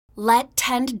Let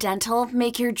Tend Dental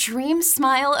make your dream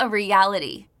smile a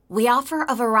reality. We offer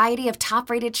a variety of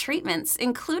top-rated treatments,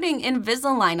 including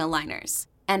Invisalign aligners.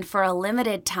 And for a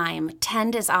limited time,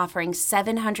 Tend is offering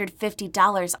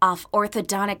 $750 off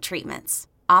orthodontic treatments.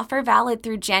 Offer valid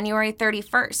through January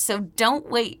 31st, so don't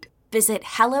wait. Visit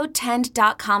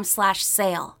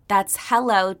hellotend.com/sale. That's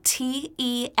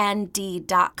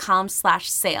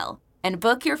hellotend.com/sale. And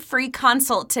book your free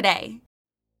consult today.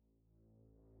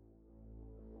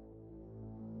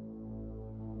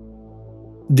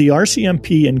 The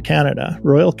RCMP in Canada,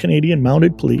 Royal Canadian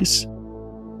Mounted Police,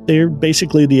 they're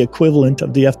basically the equivalent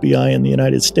of the FBI in the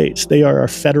United States. They are our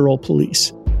federal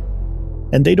police.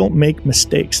 And they don't make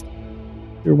mistakes.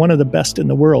 They're one of the best in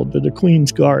the world. They're the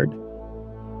Queen's Guard.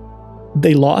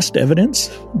 They lost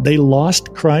evidence. They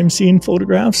lost crime scene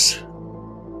photographs.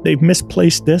 They've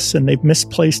misplaced this and they've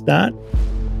misplaced that.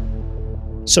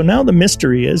 So now the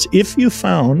mystery is, if you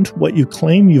found what you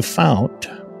claim you found,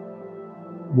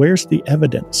 where's the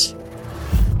evidence?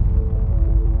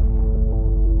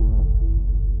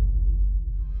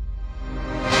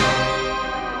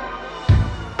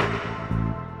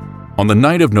 On the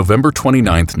night of November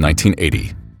 29,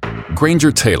 1980,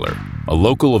 Granger Taylor, a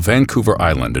local of Vancouver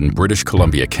Island in British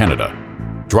Columbia, Canada,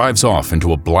 drives off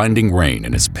into a blinding rain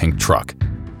in his pink truck.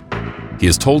 He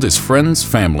has told his friends,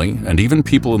 family, and even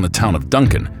people in the town of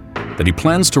Duncan that he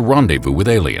plans to rendezvous with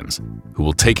aliens who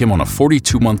will take him on a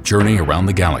 42-month journey around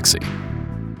the galaxy.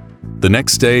 The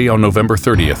next day, on November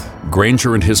 30th,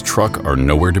 Granger and his truck are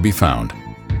nowhere to be found.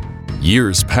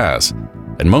 Years pass,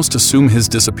 and most assume his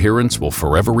disappearance will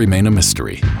forever remain a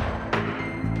mystery.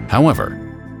 However,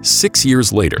 6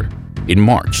 years later, in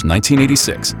March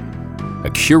 1986, a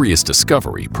curious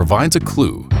discovery provides a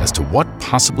clue as to what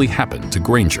possibly happened to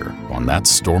Granger on that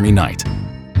stormy night.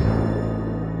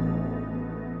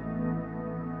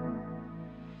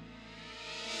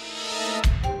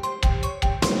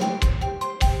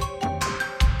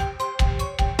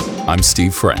 I'm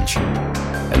Steve French,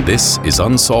 and this is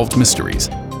Unsolved Mysteries: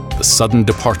 The Sudden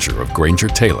Departure of Granger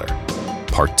Taylor,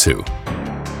 Part 2.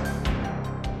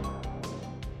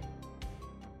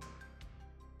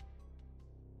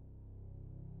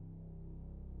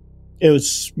 It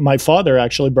was my father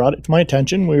actually brought it to my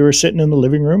attention. We were sitting in the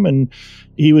living room and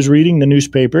he was reading the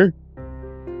newspaper.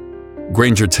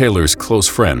 Granger Taylor's close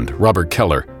friend, Robert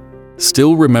Keller,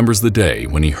 still remembers the day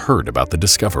when he heard about the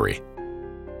discovery.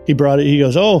 He brought it. He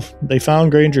goes, "Oh, they found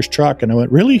Granger's truck." And I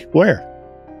went, "Really? Where?"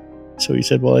 So he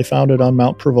said, "Well, I found it on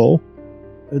Mount Prevost.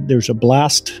 There's a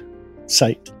blast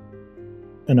site."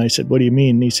 And I said, "What do you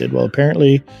mean?" And he said, "Well,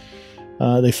 apparently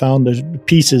they found the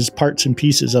parts and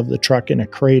pieces of the truck in a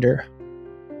crater."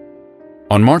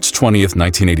 On March 20th,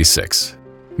 1986,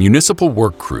 municipal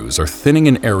work crews are thinning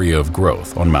an area of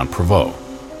growth on Mount Prevost,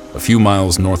 a few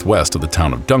miles northwest of the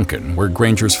town of Duncan, where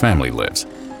Granger's family lives.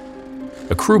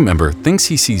 A crew member thinks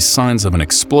he sees signs of an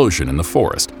explosion in the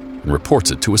forest and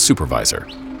reports it to a supervisor.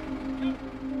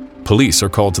 Police are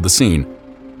called to the scene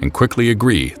and quickly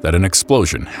agree that an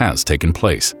explosion has taken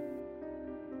place.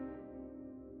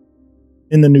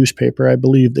 In the newspaper, I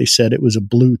believe they said it was a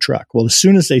blue truck. Well, as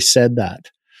soon as they said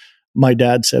that, my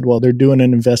dad said, "Well, they're doing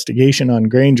an investigation on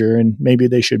Granger, and maybe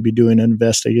they should be doing an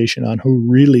investigation on who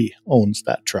really owns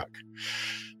that truck."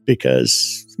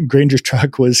 Because Granger's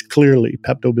truck was clearly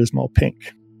Pepto-Bismol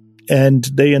pink. And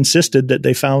they insisted that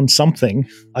they found something,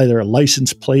 either a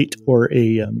license plate or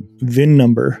a VIN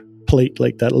number plate,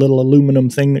 like that little aluminum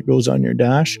thing that goes on your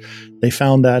dash. They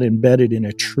found that embedded in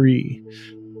a tree.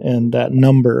 And that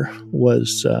number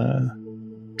was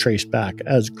traced back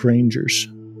as Granger's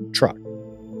truck.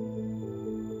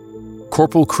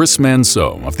 Corporal Chris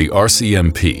Manceau of the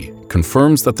RCMP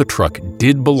confirms that the truck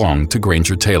did belong to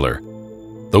Granger Taylor.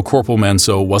 Though Corporal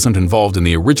Manceau wasn't involved in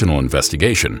the original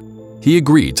investigation, he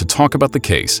agreed to talk about the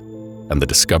case and the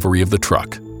discovery of the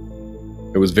truck.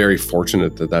 It was very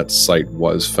fortunate that that site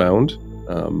was found,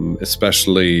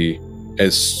 especially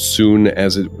as soon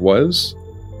as it was.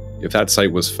 If that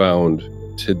site was found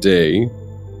today,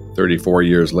 34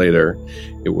 years later,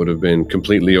 it would have been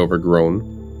completely overgrown.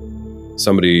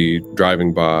 Somebody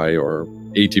driving by or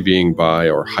ATVing by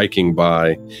or hiking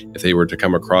by, if they were to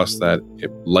come across that,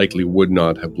 it likely would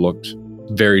not have looked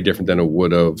very different than it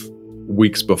would have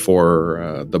weeks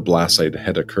before the blast site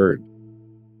had occurred.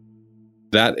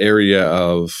 That area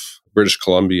of British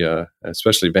Columbia,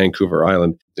 especially Vancouver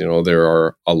Island, there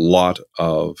are a lot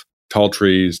of tall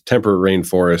trees, temperate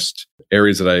rainforest,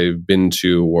 areas that I've been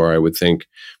to where I would think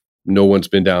no one's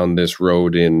been down this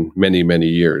road in many, many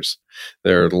years.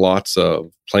 There are lots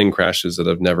of plane crashes that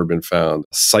have never been found,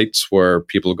 sites where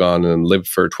people have gone and lived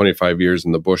for 25 years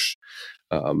in the bush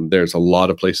There's a lot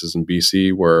of places in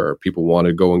BC where people want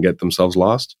to go and get themselves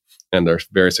lost, and they're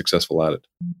very successful at it.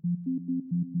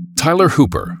 Tyler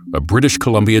Hooper, a British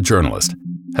Columbia journalist,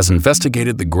 has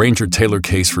investigated the Granger Taylor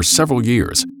case for several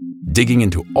years, digging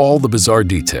into all the bizarre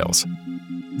details.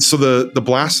 So the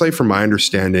blast site, from my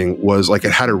understanding, was like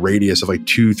it had a radius of like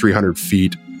 200-300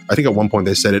 feet. I think at one point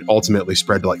they said it ultimately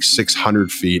spread to like 600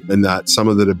 feet, and that some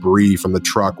of the debris from the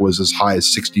truck was as high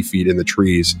as 60 feet in the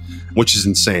trees, which is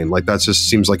insane. Like that just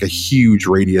seems like a huge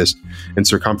radius and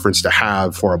circumference to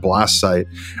have for a blast site.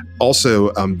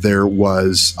 Also, there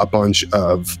was a bunch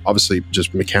of obviously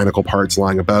just mechanical parts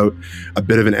lying about, a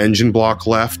bit of an engine block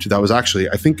left that was actually,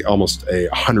 I think, almost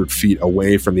 100 feet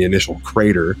away from the initial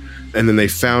crater. And then they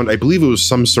found, I believe it was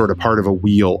some sort of part of a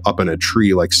wheel up in a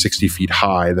tree like 60 feet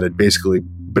high that had basically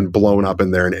been blown up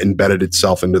in there and embedded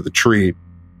itself into the tree.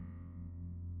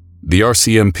 The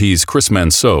RCMP's Chris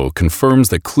Manceau confirms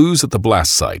that clues at the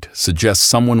blast site suggest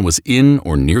someone was in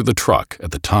or near the truck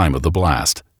at the time of the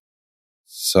blast.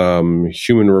 Some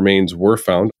human remains were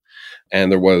found,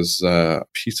 and there was a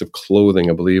piece of clothing,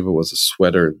 I believe it was a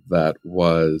sweater, that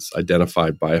was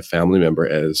identified by a family member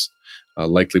as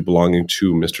likely belonging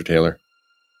to Mr. Taylor.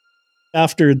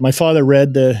 After my father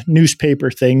read the newspaper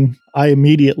thing, I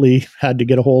immediately had to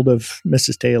get a hold of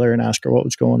Mrs. Taylor and ask her what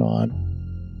was going on.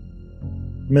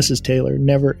 Mrs. Taylor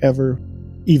never, ever,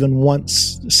 even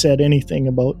once said anything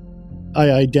about,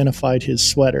 I identified his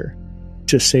sweater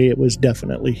to say it was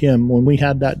definitely him. When we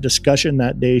had that discussion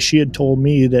that day, she had told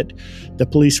me that the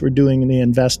police were doing the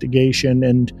investigation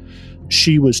and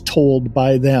she was told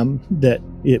by them that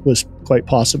it was quite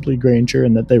possibly Granger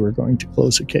and that they were going to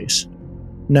close the case.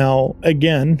 Now,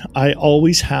 again, I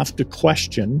always have to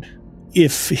question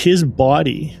if his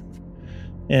body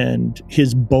and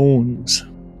his bones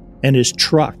and his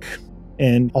truck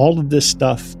and all of this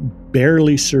stuff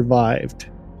barely survived,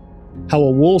 how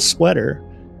a wool sweater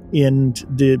in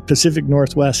the Pacific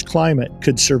Northwest climate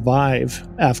could survive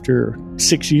after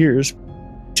 6 years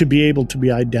to be able to be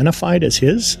identified as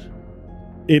his.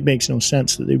 It makes no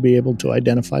sense that they'd be able to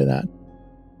identify that.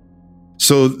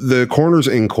 So the coroner's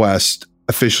inquest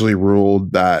officially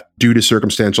ruled that due to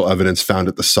circumstantial evidence found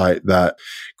at the site that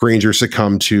Granger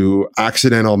succumbed to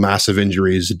accidental massive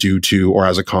injuries due to or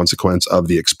as a consequence of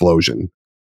the explosion.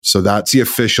 So that's the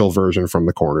official version from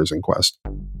the coroner's inquest.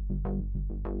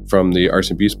 From the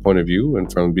RCMP's point of view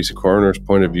and from the BC coroner's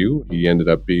point of view, he ended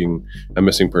up being a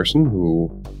missing person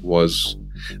who was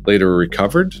later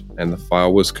recovered and the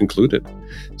file was concluded.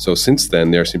 So since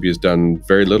then, the RCMP has done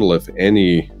very little, if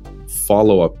any,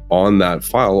 follow-up on that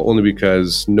file, only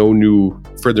because no new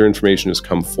further information has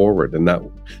come forward, and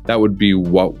that would be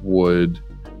what would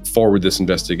forward this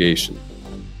investigation.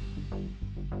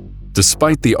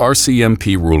 Despite the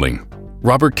RCMP ruling,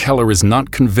 Robert Keller is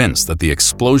not convinced that the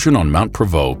explosion on Mount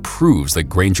Prevost proves that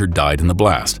Granger died in the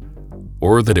blast,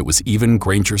 or that it was even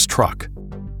Granger's truck.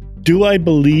 Do I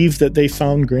believe that they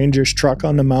found Granger's truck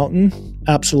on the mountain?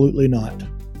 Absolutely not.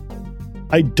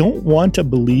 I don't want to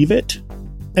believe it,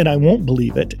 and I won't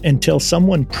believe it until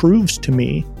someone proves to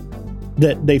me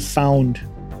that they found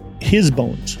his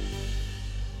bones.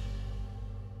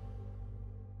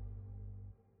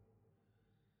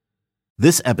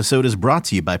 This episode is brought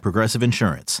to you by Progressive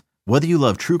Insurance. Whether you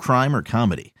love true crime or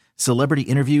comedy, celebrity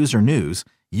interviews or news,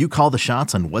 you call the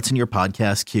shots on what's in your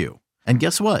podcast queue. And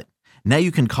guess what? Now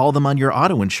you can call them on your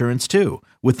auto insurance too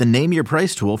with the Name Your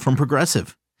Price tool from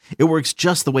Progressive. It works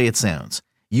just the way it sounds.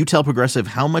 You tell Progressive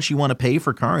how much you want to pay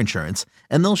for car insurance,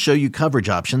 and they'll show you coverage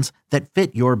options that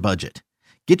fit your budget.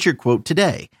 Get your quote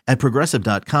today at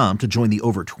Progressive.com to join the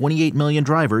over 28 million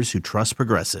drivers who trust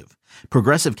Progressive.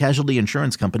 Progressive Casualty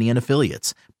Insurance Company and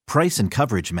Affiliates. Price and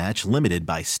coverage match limited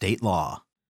by state law.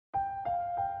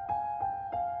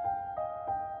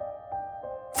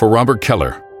 For Robert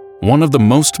Keller, one of the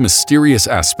most mysterious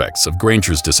aspects of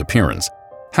Granger's disappearance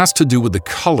has to do with the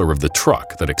color of the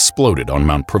truck that exploded on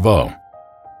Mount Prevost.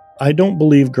 I don't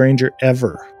believe Granger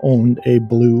ever owned a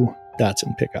blue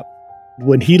Datsun pickup.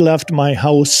 When he left my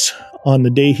house on the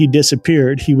day he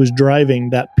disappeared, he was driving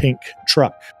that pink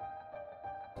truck.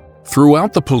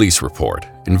 Throughout the police report,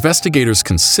 investigators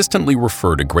consistently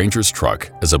refer to Granger's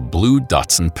truck as a blue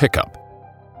Datsun pickup.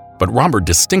 But Robert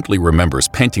distinctly remembers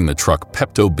painting the truck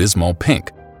Pepto-Bismol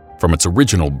pink from its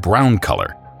original brown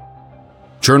color.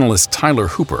 Journalist Tyler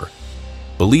Hooper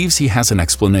believes he has an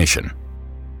explanation.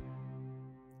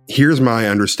 Here's my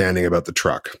understanding about the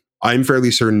truck. I'm fairly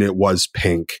certain it was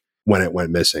pink when it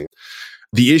went missing.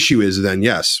 The issue is then,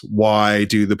 yes, why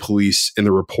do the police in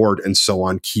the report and so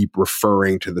on keep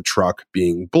referring to the truck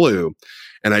being blue?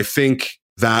 And I think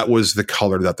that was the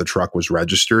color that the truck was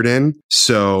registered in.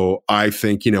 So I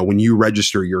think, when you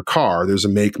register your car, there's a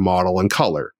make, model, and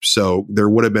color. So there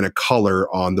would have been a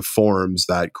color on the forms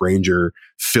that Granger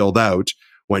filled out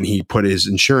when he put his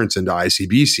insurance into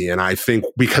ICBC. And I think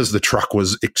because the truck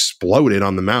was exploded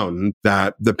on the mountain,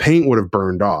 that the paint would have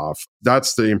burned off.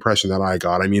 That's the impression that I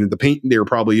got. I mean, the paint they were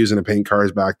probably using to paint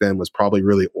cars back then was probably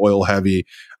really oil heavy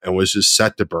and was just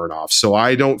set to burn off. So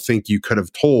I don't think you could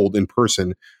have told in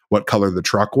person what color the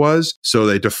truck was. So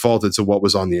they defaulted to what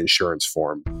was on the insurance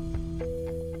form.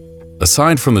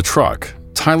 Aside from the truck,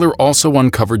 Tyler also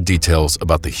uncovered details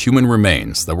about the human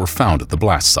remains that were found at the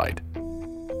blast site.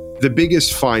 The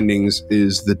biggest findings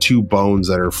is the 2 bones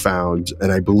that are found,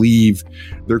 and I believe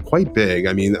they're quite big.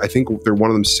 I mean, I think they're one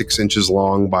of them 6 inches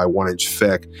long by 1 inch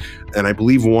thick, and I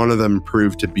believe one of them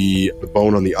proved to be the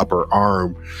bone on the upper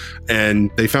arm.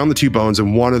 And they found the 2 bones,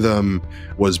 and one of them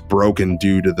was broken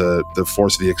due to the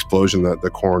force of the explosion that the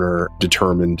coroner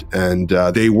determined. And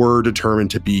they were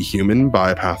determined to be human by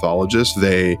a pathologist.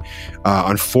 They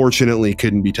unfortunately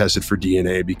couldn't be tested for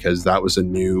DNA because that was a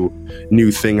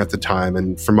new thing at the time.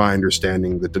 And from my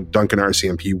understanding, the Duncan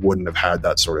RCMP wouldn't have had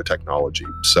that sort of technology.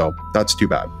 So that's too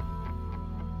bad.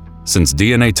 Since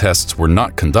DNA tests were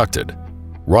not conducted,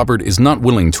 Robert is not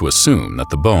willing to assume that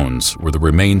the bones were the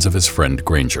remains of his friend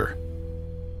Granger.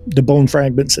 The bone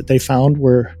fragments that they found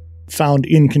were found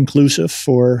inconclusive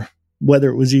for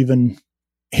whether it was even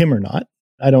him or not.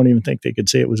 I don't even think they could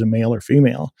say it was a male or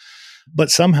female. But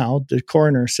somehow the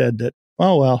coroner said that,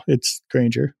 oh, well, it's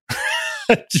Granger.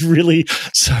 It's really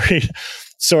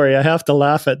sorry, I have to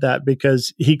laugh at that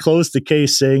because he closed the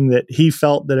case saying that he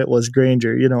felt that it was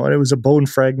Granger, and it was a bone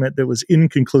fragment that was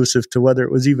inconclusive to whether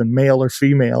it was even male or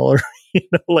female or,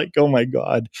 like, oh my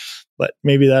God. But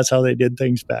maybe that's how they did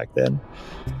things back then.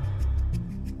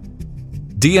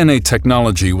 DNA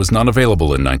technology was not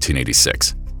available in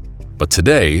 1986. But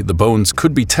today, the bones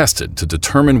could be tested to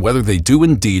determine whether they do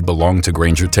indeed belong to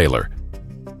Granger Taylor.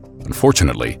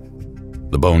 Unfortunately,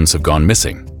 the bones have gone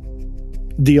missing.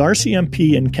 The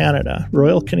RCMP in Canada,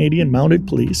 Royal Canadian Mounted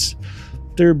Police,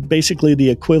 they're basically the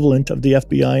equivalent of the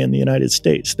FBI in the United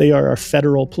States. They are our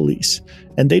federal police,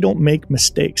 and they don't make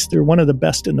mistakes. They're one of the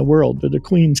best in the world. They're the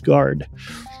Queen's Guard.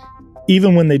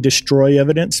 Even when they destroy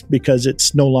evidence because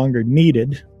it's no longer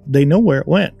needed, they know where it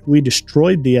went. We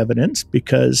destroyed the evidence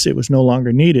because it was no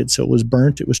longer needed. So it was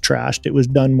burnt, it was trashed, it was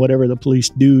done whatever the police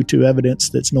do to evidence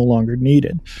that's no longer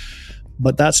needed.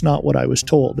 But that's not what I was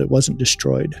told. It wasn't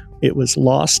destroyed. It was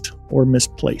lost or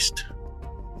misplaced.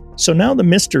 So now the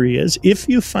mystery is, if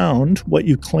you found what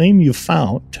you claim you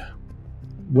found,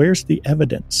 where's the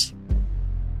evidence?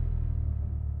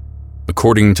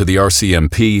 According to the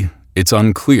RCMP, it's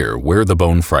unclear where the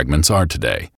bone fragments are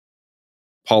today.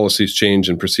 Policies change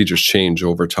and procedures change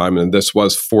over time, and this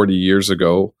was 40 years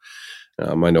ago.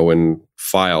 I know in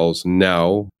files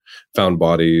now, found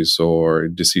bodies or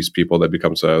deceased people, that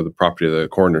becomes the property of the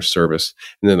coroner's service.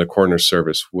 And then the coroner's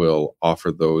service will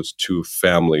offer those to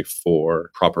family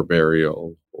for proper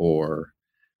burial or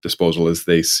disposal as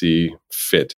they see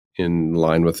fit in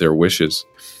line with their wishes.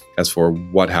 As for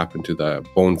what happened to the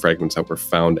bone fragments that were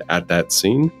found at that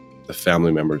scene, the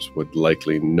family members would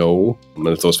likely know. And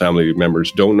if those family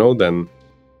members don't know, then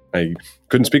I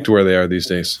couldn't speak to where they are these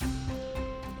days.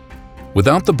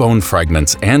 Without the bone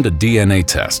fragments and a DNA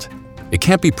test, it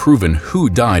can't be proven who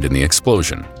died in the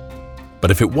explosion.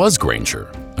 But if it was Granger,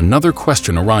 another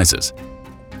question arises.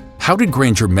 How did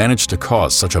Granger manage to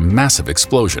cause such a massive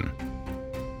explosion?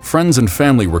 Friends and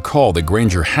family recall that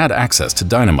Granger had access to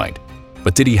dynamite,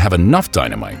 but did he have enough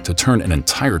dynamite to turn an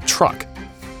entire truck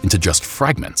into just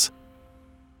fragments?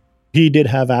 He did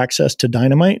have access to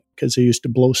dynamite because they used to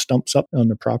blow stumps up on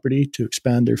the property to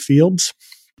expand their fields.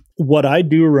 What I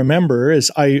do remember is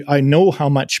I know how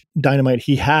much dynamite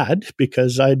he had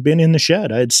because I'd been in the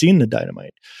shed. I had seen the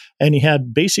dynamite. And he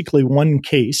had basically one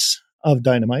case of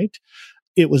dynamite.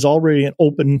 It was already an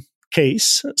open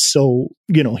case. So,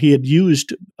 he had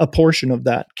used a portion of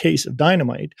that case of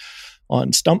dynamite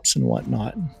on stumps and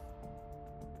whatnot.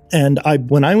 And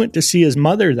when I went to see his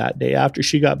mother that day after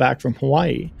she got back from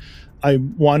Hawaii, I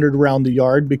wandered around the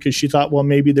yard because she thought, well,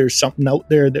 maybe there's something out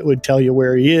there that would tell you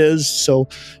where he is. So,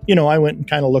 I went and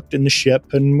kind of looked in the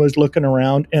ship and was looking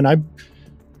around. And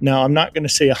now I'm not going to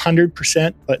say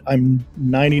 100%, but I'm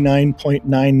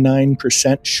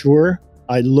 99.99% sure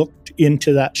I looked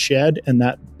into that shed and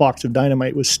that box of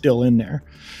dynamite was still in there.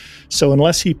 So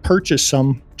unless he purchased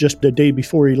some just the day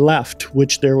before he left,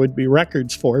 which there would be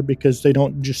records for because they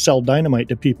don't just sell dynamite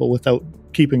to people without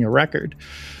keeping a record.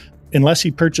 Unless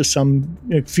he purchased some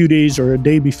a few days or a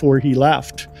day before he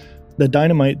left, The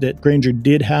dynamite that Granger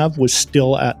did have was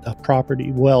still at the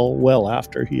property well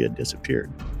after he had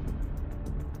disappeared.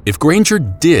 If Granger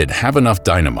did have enough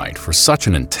dynamite for such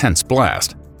an intense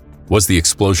blast, was the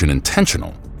explosion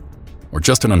intentional or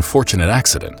just an unfortunate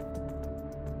accident?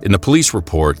 In the police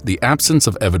report, the absence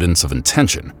of evidence of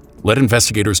intention led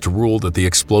investigators to rule that the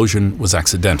explosion was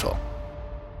accidental.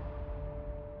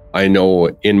 I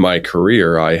know in my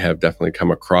career, I have definitely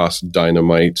come across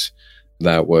dynamite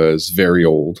that was very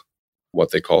old,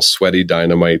 what they call sweaty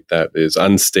dynamite that is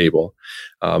unstable.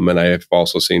 And I have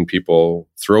also seen people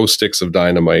throw sticks of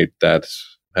dynamite that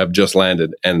have just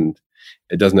landed and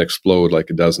it doesn't explode like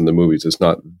it does in the movies. It's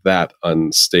not that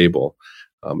unstable.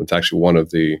 It's actually one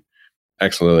of the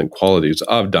excellent qualities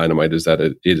of dynamite is that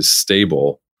it is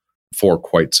stable for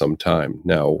quite some time.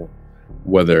 Now,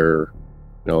 whether,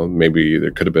 maybe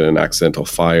there could have been an accidental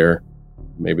fire,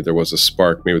 maybe there was a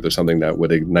spark, maybe there's something that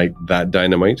would ignite that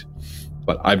dynamite.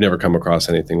 But I've never come across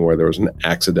anything where there was an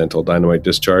accidental dynamite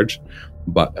discharge,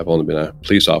 but I've only been a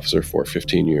police officer for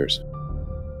 15 years.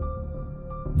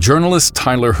 Journalist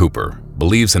Tyler Hooper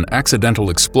believes an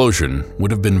accidental explosion would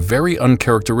have been very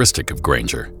uncharacteristic of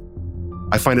Granger.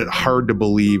 I find it hard to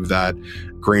believe that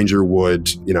Granger would,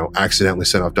 accidentally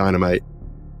set off dynamite.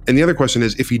 And the other question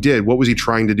is, if he did, what was he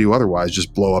trying to do otherwise?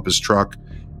 Just blow up his truck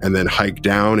and then hike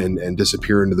down and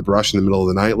disappear into the brush in the middle of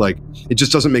the night? Like, it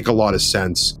just doesn't make a lot of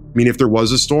sense. I mean, if there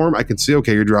was a storm, I could see,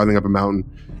 okay, you're driving up a mountain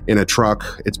in a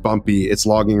truck, it's bumpy, it's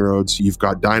logging roads, you've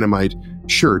got dynamite.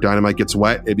 Sure, dynamite gets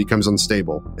wet, it becomes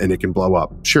unstable, and it can blow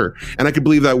up. Sure. And I could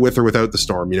believe that with or without the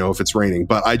storm, if it's raining.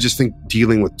 But I just think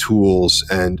dealing with tools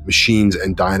and machines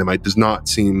and dynamite does not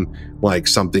seem like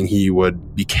something he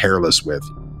would be careless with.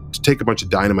 To take a bunch of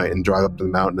dynamite and drive up to the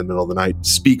mountain in the middle of the night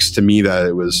speaks to me that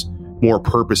it was more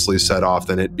purposely set off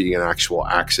than it being an actual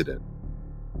accident.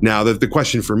 Now, the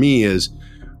question for me is,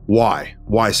 why?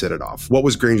 Why set it off? What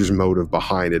was Granger's motive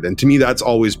behind it? And to me, that's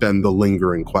always been the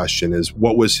lingering question, is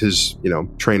what was his,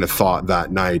 train of thought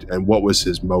that night, and what was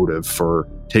his motive for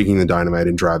taking the dynamite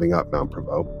and driving up Mount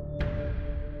Prevost?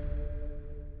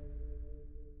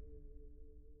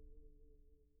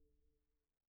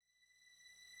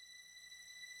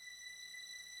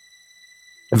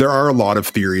 There are a lot of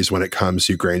theories when it comes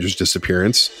to Granger's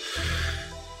disappearance.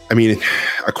 I mean,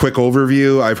 a quick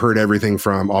overview, I've heard everything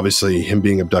from obviously him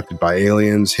being abducted by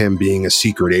aliens, him being a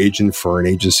secret agent for an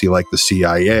agency like the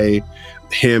CIA,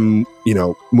 him,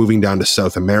 moving down to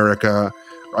South America.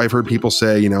 I've heard people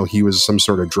say, he was some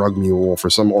sort of drug mule for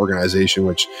some organization,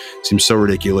 which seems so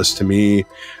ridiculous to me.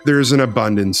 There's an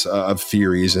abundance of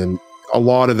theories, and a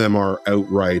lot of them are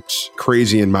outright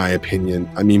crazy in my opinion.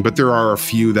 I mean, but there are a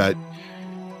few that,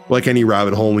 like any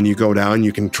rabbit hole, when you go down,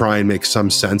 you can try and make some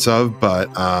sense of,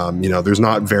 but, there's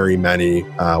not very many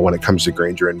when it comes to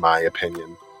Granger, in my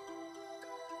opinion.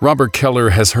 Robert Keller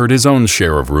has heard his own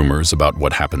share of rumors about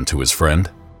what happened to his friend.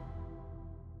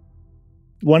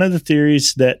 One of the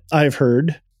theories that I've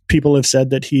heard, people have said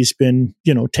that he's been,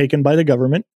 taken by the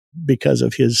government because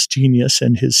of his genius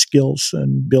and his skills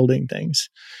in building things.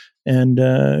 And,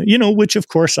 which of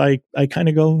course I kind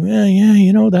of go,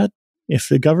 that, if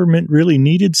the government really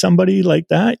needed somebody like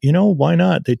that, why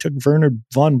not? They took Werner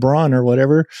von Braun or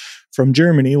whatever from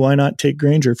Germany. Why not take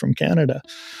Granger from Canada?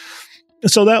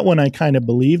 So that one I kind of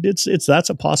believed. That's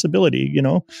a possibility,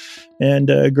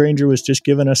 And Granger was just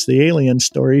giving us the alien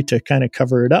story to kind of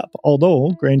cover it up. Although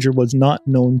Granger was not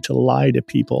known to lie to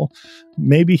people.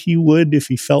 Maybe he would if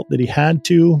he felt that he had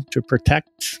to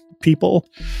protect people.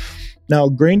 Now,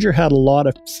 Granger had a lot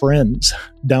of friends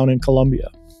down in Colombia.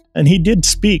 And he did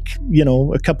speak,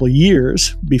 a couple of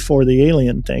years before the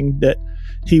alien thing, that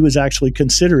he was actually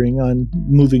considering on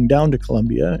moving down to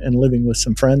Colombia and living with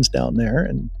some friends down there,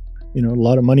 and, a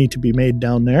lot of money to be made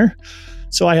down there.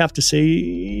 So I have to say,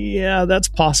 yeah, that's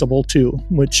possible too,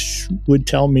 which would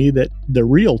tell me that the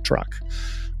real truck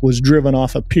was driven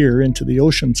off a pier into the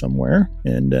ocean somewhere,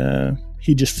 and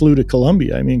he just flew to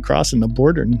Colombia. I mean, crossing the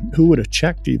border, and who would have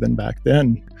checked even back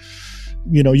then?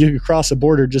 You could cross the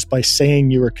border just by saying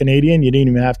you were Canadian. You didn't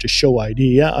even have to show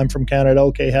ID. Yeah, I'm from Canada.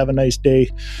 Okay, have a nice day.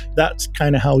 That's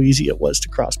kind of how easy it was to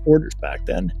cross borders back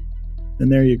then.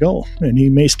 And there you go. And he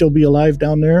may still be alive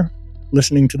down there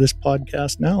listening to this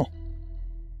podcast now.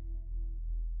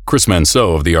 Chris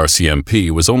Manceau of the RCMP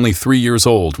was only 3 years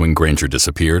old when Granger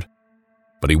disappeared,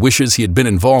 but he wishes he had been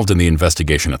involved in the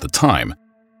investigation at the time,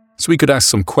 so he could ask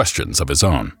some questions of his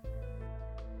own.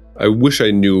 I wish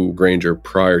I knew Granger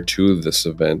prior to this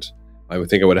event. I would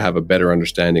think I would have a better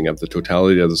understanding of the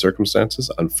totality of the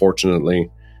circumstances. Unfortunately,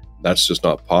 that's just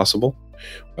not possible.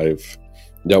 I've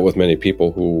dealt with many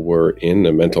people who were in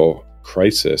a mental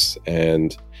crisis,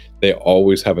 and They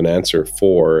always have an answer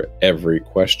for every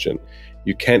question.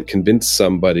 You can't convince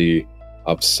somebody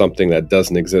of something that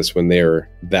doesn't exist when they're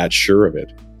that sure of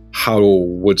it. How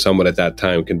would someone at that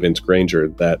time convince Granger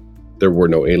that there were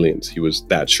no aliens? He was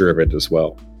that sure of it as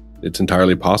well. It's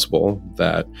entirely possible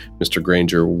that Mr.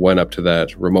 Granger went up to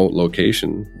that remote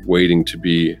location waiting to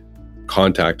be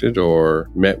contacted or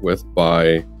met with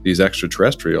by these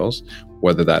extraterrestrials.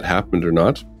 Whether that happened or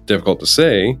not, difficult to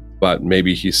say, but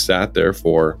maybe he sat there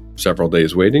for several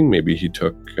days waiting. Maybe he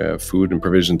took food and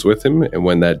provisions with him, and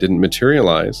when that didn't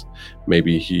materialize,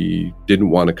 maybe he didn't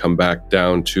want to come back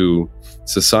down to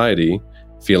society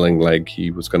feeling like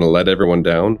he was going to let everyone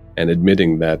down and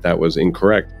admitting that that was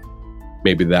incorrect.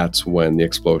 Maybe that's when the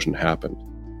explosion happened.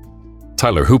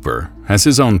 Tyler Hooper has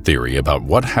his own theory about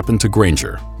what happened to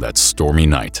Granger that stormy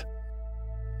night.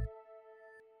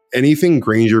 Anything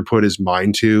Granger put his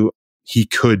mind to, he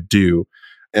could do.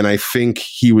 And I think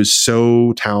he was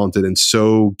so talented and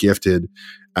so gifted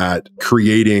at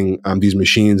creating these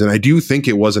machines. And I do think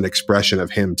it was an expression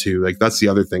of him too. Like, that's the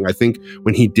other thing. I think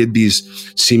when he did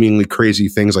these seemingly crazy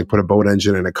things, like put a boat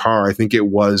engine in a car, I think it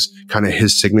was kind of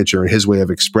his signature and his way of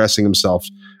expressing himself,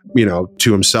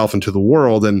 to himself and to the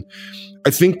world. And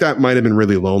I think that might have been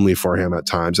really lonely for him at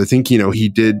times. I think, he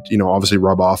did, obviously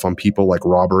rub off on people like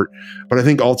Robert, but I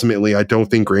think ultimately, I don't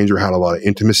think Granger had a lot of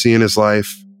intimacy in his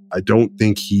life. I don't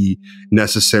think he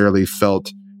necessarily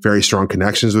felt very strong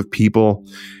connections with people.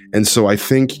 And so I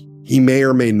think he may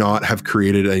or may not have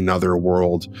created another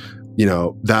world,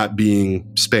 that being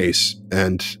space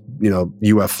and,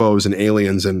 UFOs and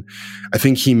aliens. And I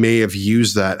think he may have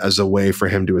used that as a way for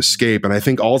him to escape. And I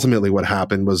think ultimately what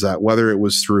happened was that whether it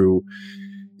was through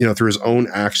his own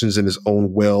actions and his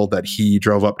own will, that he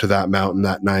drove up to that mountain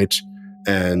that night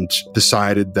and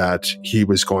decided that he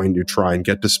was going to try and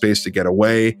get to space to get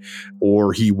away,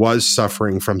 or he was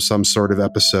suffering from some sort of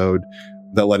episode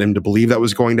that led him to believe that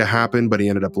was going to happen, but he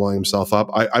ended up blowing himself up.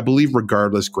 I believe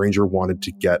regardless, Granger wanted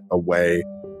to get away.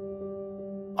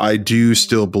 I do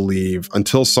still believe,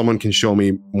 until someone can show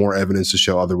me more evidence to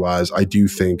show otherwise, I do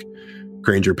think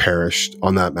Granger perished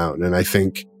on that mountain. And I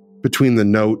think between the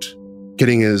note,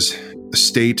 getting his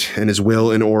estate and his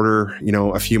will in order,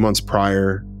 a few months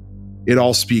prior, it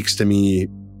all speaks to me,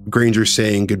 Granger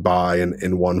saying goodbye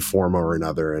in one form or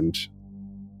another. And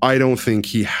I don't think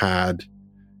he had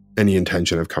any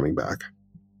intention of coming back.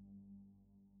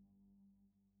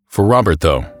 For Robert,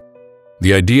 though,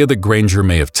 the idea that Granger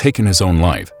may have taken his own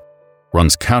life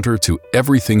runs counter to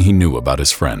everything he knew about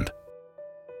his friend.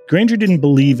 Granger didn't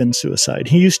believe in suicide.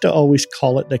 He used to always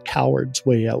call it the coward's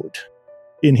way out.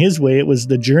 In his way, it was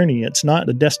the journey. It's not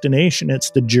the destination, it's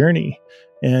the journey.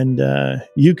 And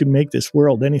you can make this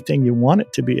world anything you want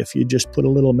it to be if you just put a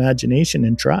little imagination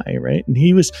and try, right? And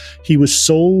he was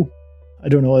so, I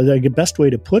don't know, like the best way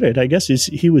to put it, I guess, is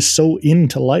he was so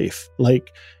into life.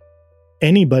 Like,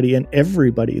 anybody and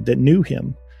everybody that knew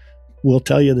him will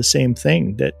tell you the same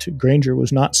thing, that Granger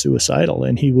was not suicidal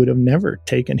and he would have never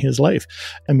taken his life.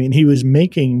 I mean, he was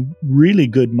making really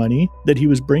good money that he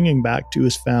was bringing back to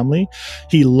his family.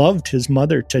 He loved his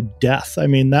mother to death. I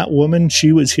mean, that woman,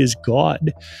 she was his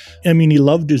god. I mean, he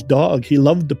loved his dog. He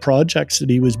loved the projects that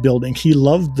he was building. He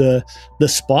loved the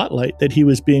spotlight that he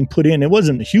was being put in. It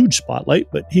wasn't a huge spotlight,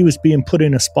 but he was being put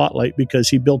in a spotlight because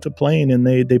he built a plane and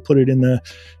they put it in the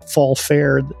fall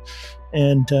fair.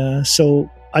 And so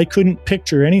I couldn't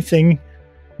picture anything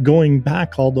going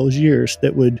back all those years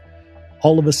that would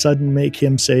all of a sudden make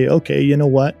him say, okay, you know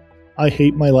what? I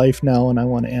hate my life now and I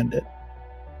want to end it.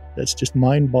 That's just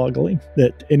mind-boggling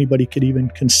that anybody could even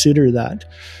consider that.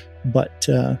 But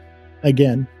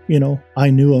again, I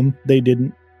knew him, they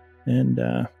didn't, and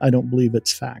I don't believe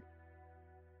it's fact.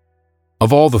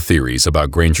 Of all the theories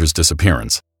about Granger's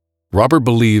disappearance, Robert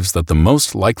believes that the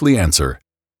most likely answer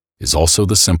is also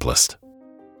the simplest.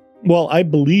 Well, I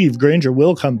believe Granger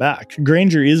will come back.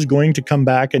 Granger is going to come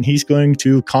back and he's going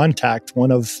to contact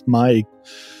one of my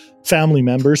family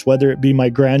members, whether it be my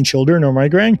grandchildren or my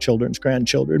grandchildren's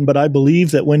grandchildren. But I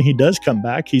believe that when he does come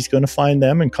back, he's going to find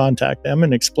them and contact them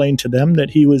and explain to them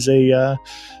that he was a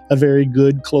very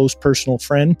good, close personal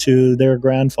friend to their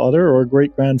grandfather or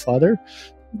great-grandfather,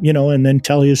 and then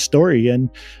tell his story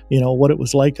and, what it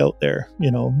was like out there,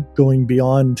 going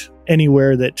beyond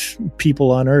anywhere that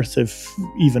people on Earth have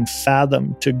even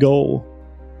fathomed to go.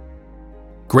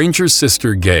 Granger's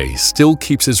sister, Gay, still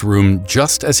keeps his room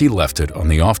just as he left it on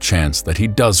the off chance that he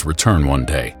does return one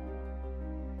day.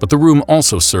 But the room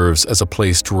also serves as a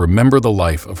place to remember the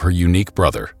life of her unique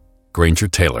brother, Granger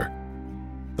Taylor,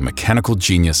 the mechanical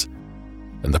genius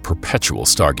and the perpetual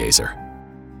stargazer.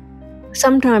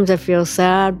 Sometimes I feel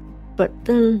sad, but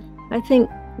then I think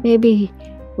maybe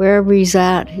wherever he's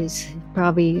at, he's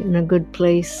probably in a good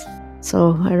place.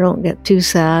 So I don't get too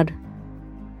sad.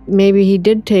 Maybe he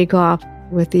did take off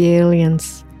with the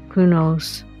aliens. Who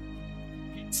knows?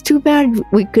 It's too bad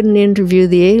we couldn't interview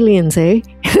the aliens, eh?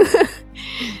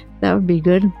 That would be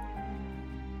good.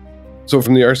 So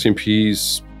from the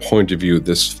RCMP's point of view,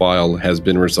 this file has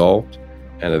been resolved,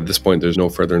 and at this point there's no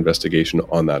further investigation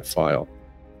on that file.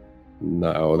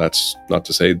 Now, that's not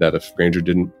to say that if Granger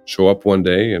didn't show up one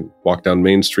day and walk down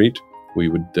Main Street, we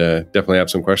would definitely have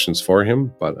some questions for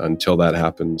him, but until that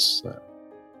happens,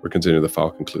 we're considering the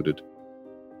file concluded.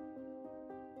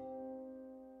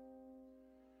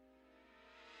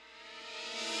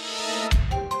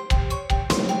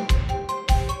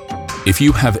 If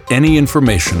you have any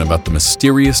information about the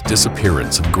mysterious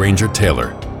disappearance of Granger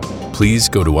Taylor, please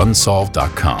go to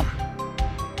unsolved.com.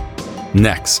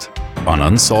 Next on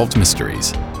Unsolved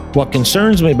Mysteries. What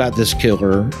concerns me about this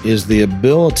killer is the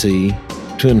ability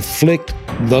to inflict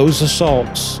those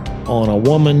assaults on a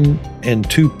woman and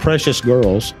two precious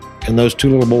girls and those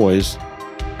two little boys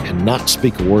and not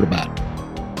speak a word about it.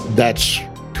 That's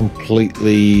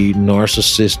completely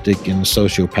narcissistic and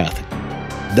sociopathic.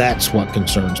 That's what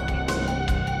concerns me.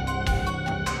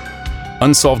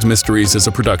 Unsolved Mysteries is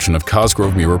a production of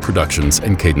Cosgrove Muir Productions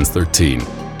and Cadence 13.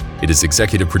 It is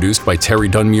executive produced by Terry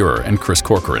Dunn-Muir and Chris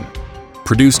Corcoran.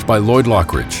 Produced by Lloyd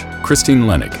Lockridge, Christine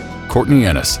Lennig, Courtney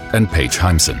Ennis, and Paige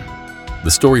Heimson.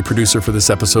 The story producer for this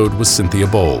episode was Cynthia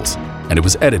Bowles, and it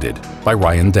was edited by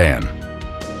Ryan Dan.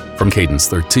 From Cadence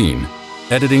 13,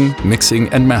 editing, mixing,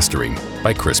 and mastering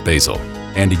by Chris Basil,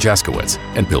 Andy Jaskowitz,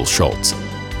 and Bill Schultz.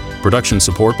 Production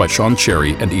support by Sean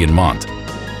Cherry and Ian Mont.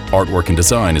 Artwork and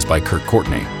design is by Kurt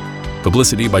Courtney.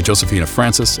 Publicity by Josephina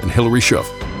Francis and Hilary Schuff.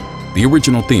 The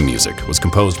original theme music was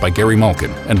composed by Gary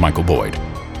Malkin and Michael Boyd.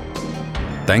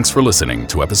 Thanks for listening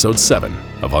to Episode 7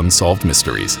 of Unsolved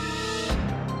Mysteries.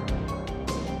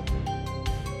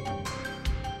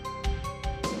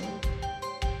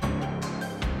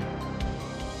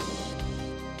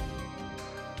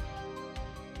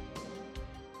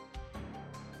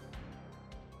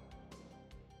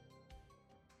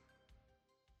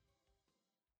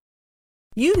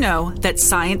 You know that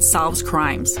science solves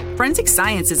crimes. Forensic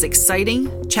science is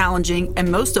exciting, challenging, and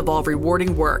most of all,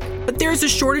 rewarding work. But there's a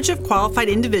shortage of qualified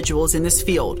individuals in this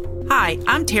field. Hi,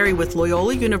 I'm Terry with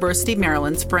Loyola University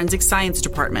Maryland's Forensic Science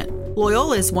Department.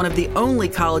 Loyola is one of the only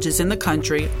colleges in the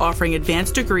country offering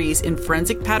advanced degrees in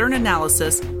forensic pattern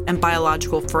analysis and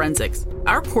biological forensics.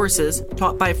 Our courses,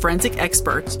 taught by forensic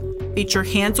experts, feature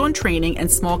hands-on training and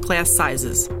small class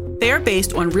sizes. They are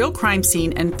based on real crime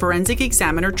scene and forensic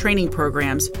examiner training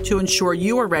programs to ensure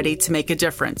you are ready to make a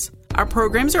difference. Our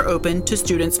programs are open to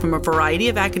students from a variety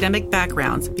of academic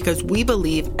backgrounds because we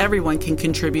believe everyone can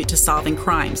contribute to solving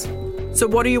crimes. So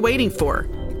what are you waiting for?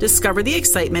 Discover the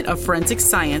excitement of forensic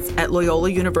science at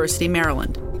Loyola University,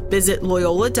 Maryland. Visit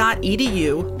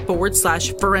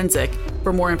loyola.edu/forensic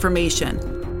for more information.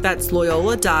 That's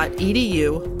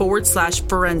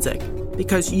loyola.edu/forensic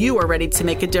because you are ready to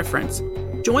make a difference.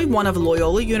 Join one of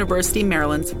Loyola University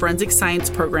Maryland's forensic science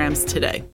programs today.